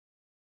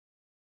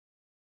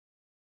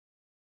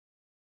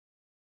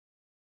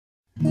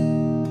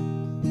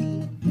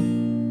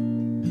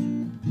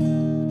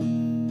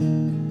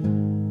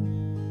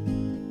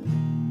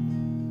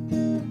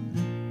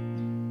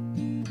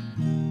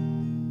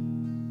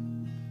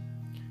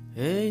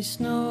A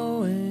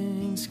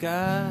snowing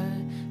sky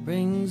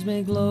brings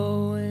me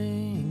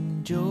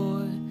glowing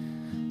joy.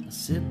 I'll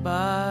sit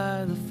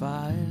by the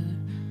fire,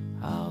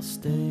 I'll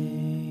stay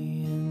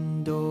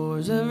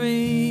indoors.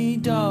 Every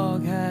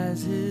dog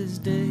has his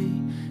day,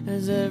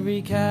 as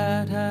every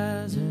cat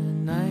has her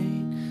night.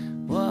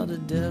 What the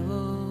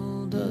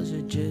devil does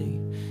your jay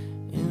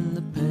in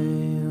the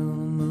pale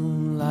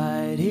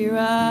moonlight? Here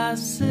I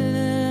sit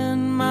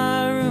in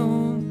my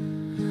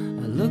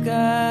room, I look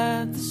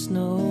at the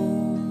snow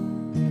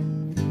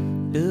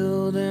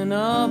building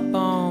up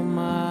on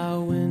my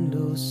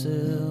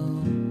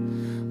windowsill,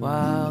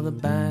 while the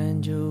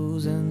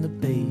banjos and the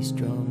bass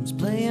drums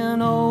play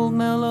an old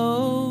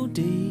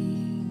melody,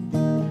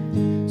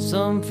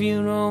 some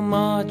funeral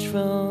march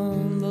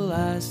from the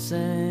last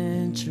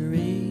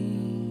century.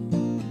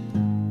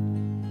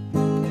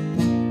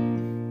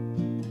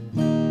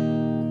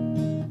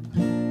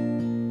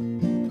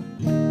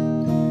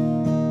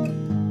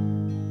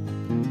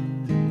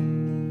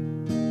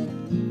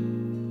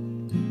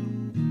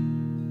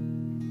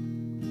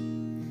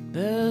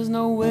 There's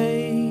no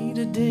way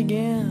to dig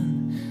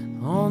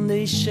in on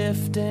these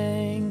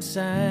shifting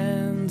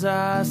sands.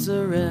 I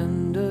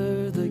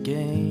surrender, the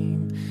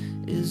game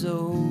is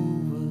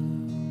over.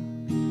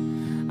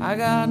 I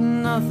got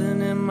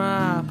nothing in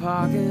my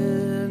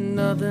pocket,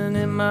 nothing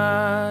in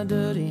my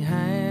dirty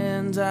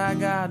hands. I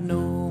got no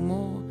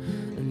more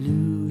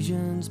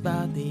illusions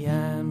about the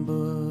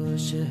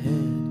ambush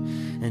ahead.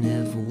 And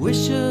if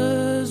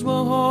wishes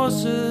were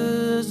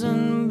horses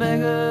and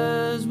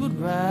beggars would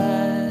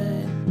ride,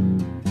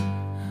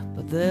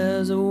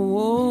 there's a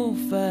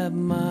wolf at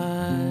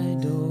my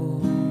door,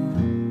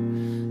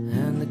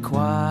 and the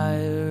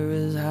choir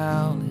is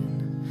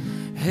howling,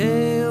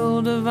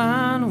 hail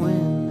divine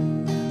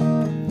wind,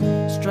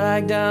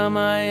 strike down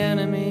my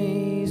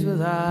enemies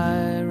with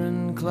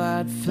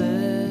ironclad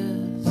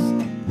fists.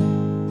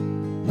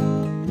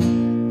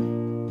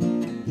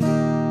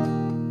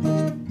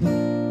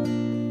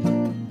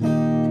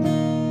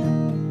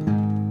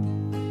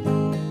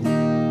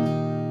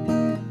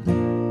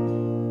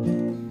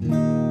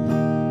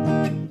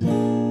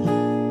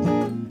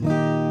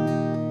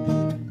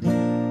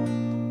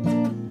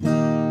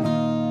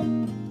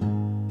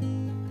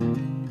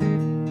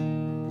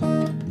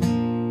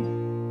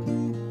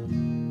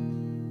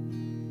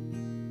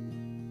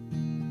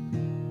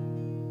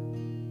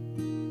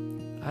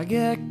 I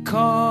get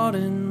caught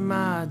in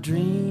my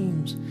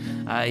dreams,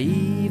 I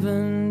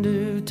even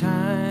do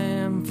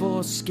time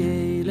for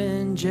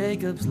scaling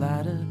Jacob's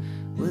ladder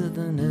with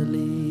an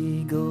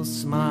illegal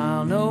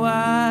smile. No,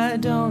 I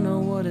don't know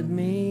what it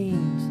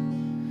means.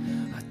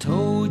 I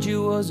told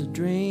you it was a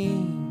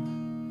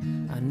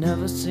dream, I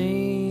never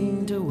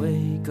seem to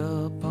wake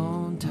up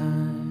on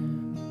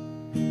time.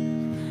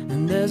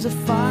 And there's a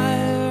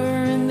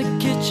fire in the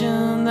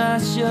kitchen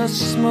that's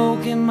just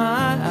smoke in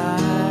my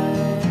eye.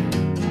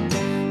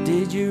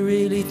 Did you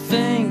really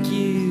think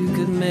you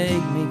could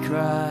make me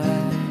cry?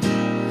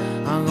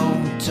 I'm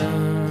gonna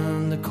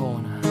turn the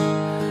corner,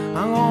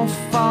 I'm gonna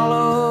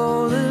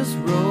follow this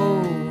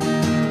road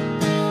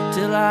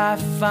till I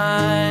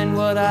find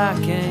what I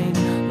came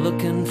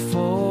looking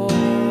for.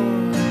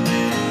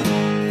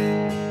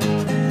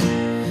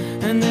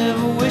 And if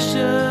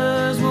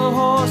wishes were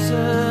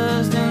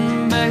horses,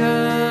 then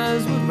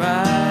beggars would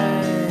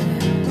ride.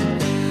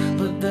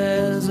 But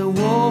there's a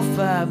wolf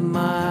at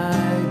my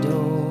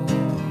door,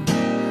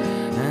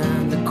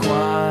 and the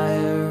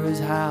choir is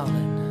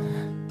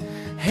howling,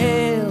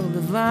 hail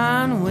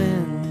divine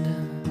wind,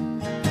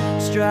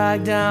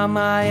 strike down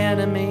my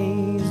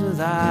enemies with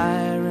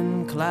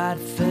ironclad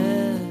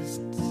fists.